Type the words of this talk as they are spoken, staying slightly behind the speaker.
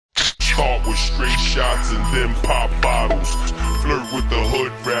Caught with straight shots and then pop bottles. Flirt with the hood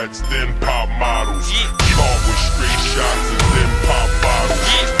rats, then pop models. Caught with straight shots and then pop bottles.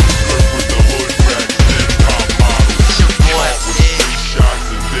 Flirt with the hood rats, then pop models. Caught with straight shots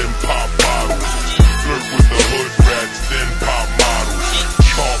and then pop bottles. Flirt with the hood rats, then pop models.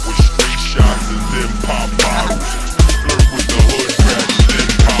 Caught with straight shots and then pop bottles. Flirt with the hood rats, then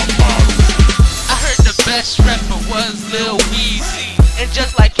pop models. I heard the best rapper was Lil Weezy, and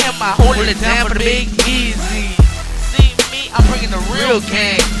just like him, I hold it down for the Big Easy. See me, I'm bringing the real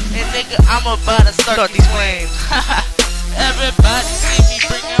gang, and nigga, I'm about to start these flames. Everybody see me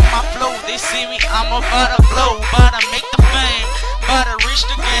bringing my flow. They see me, I'm about to blow, about to make the fame, about to reach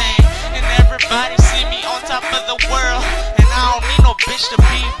the game. And everybody see me on top of the world, and I don't need no bitch to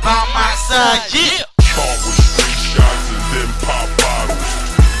be by my side. Yeah. Caught with straight shots and then pop bottles.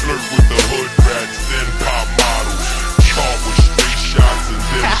 Flirt with the hood rats, then pop models. Caught with straight shots and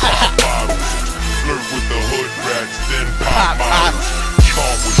then pop bottles. Flirt with the hood rats, then pop models.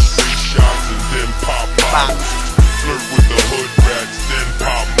 Caught with straight shots and then pop bottles. Flirt with the hood rats, then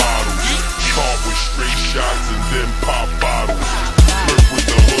pop models. Caught with straight shots and then pop bottles. Flirt with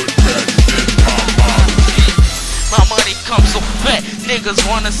the hood rats, then pop models. My money comes so fat, niggas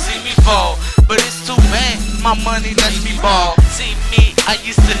wanna see me fall, but it's too bad, my money lets me ball. See me, I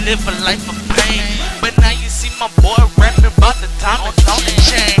used to live a life of pain, but now you see my boy rapping about the diamonds on the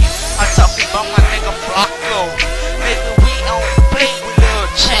chain. I'm talking about my nigga Flocko. Nigga, we don't play with little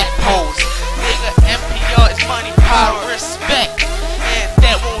chat pose. Nigga, NPR is money, power, respect, and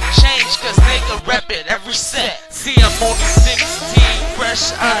that won't change, cause nigga rap it every set. See, I'm only 16,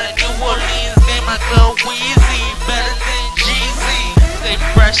 fresh out of New Orleans, name my girl Weezy, better than Jeezy. Stay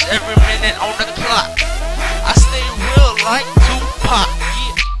fresh every minute on the clock. I stay real like Tupac.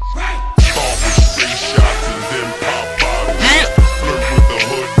 Caught with straight shots and then pop bottles. Flirt with the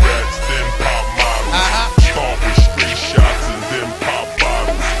hood rats, then pop models. Caught with straight shots and then pop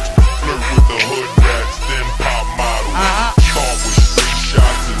bottles. Flirt with the hood rats, then pop models. Caught with straight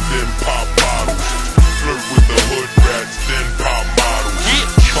shots and then pop bottles. Flirt with the hood rats, then pop models.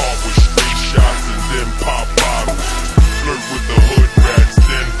 Caught with straight shots and then pop bottles. Flirt with the hood rats,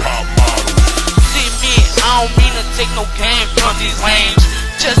 then pop models. See me, I don't mean to take no game from these lanes.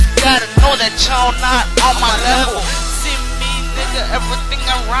 Just gotta know that y'all not on my level. See me, nigga, everything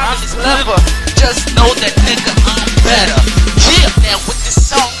around is clever. Just know that, nigga, I'm better. Yeah, now with this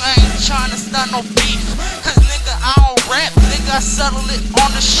song, I ain't tryna start no beef, cause nigga, I don't rap, nigga, I settle it on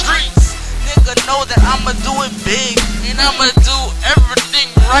the streets. Nigga, know that I'ma do it big, and I'ma do everything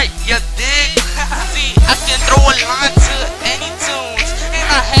right, you dig? See, I can throw a line to any tunes, and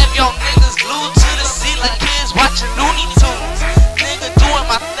I have y'all niggas glued to the seat like kids watching Looney Tunes. Nigga, doing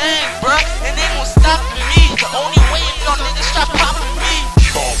my thing, bruh, and they gon' stop me. The only way if y'all niggas stop popping me.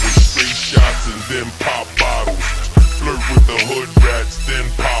 Caught with straight shots and then pop bottles. Flirt with the hood rats, then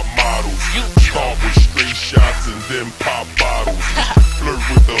pop models. Caught with straight shots and then pop bottles. Flirt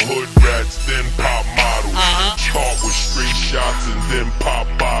with the hood rats, then pop models. Caught with straight shots and then pop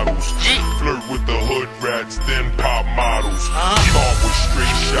bottles. Flirt with the hood rats, then pop models. Caught with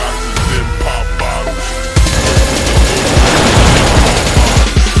straight shots and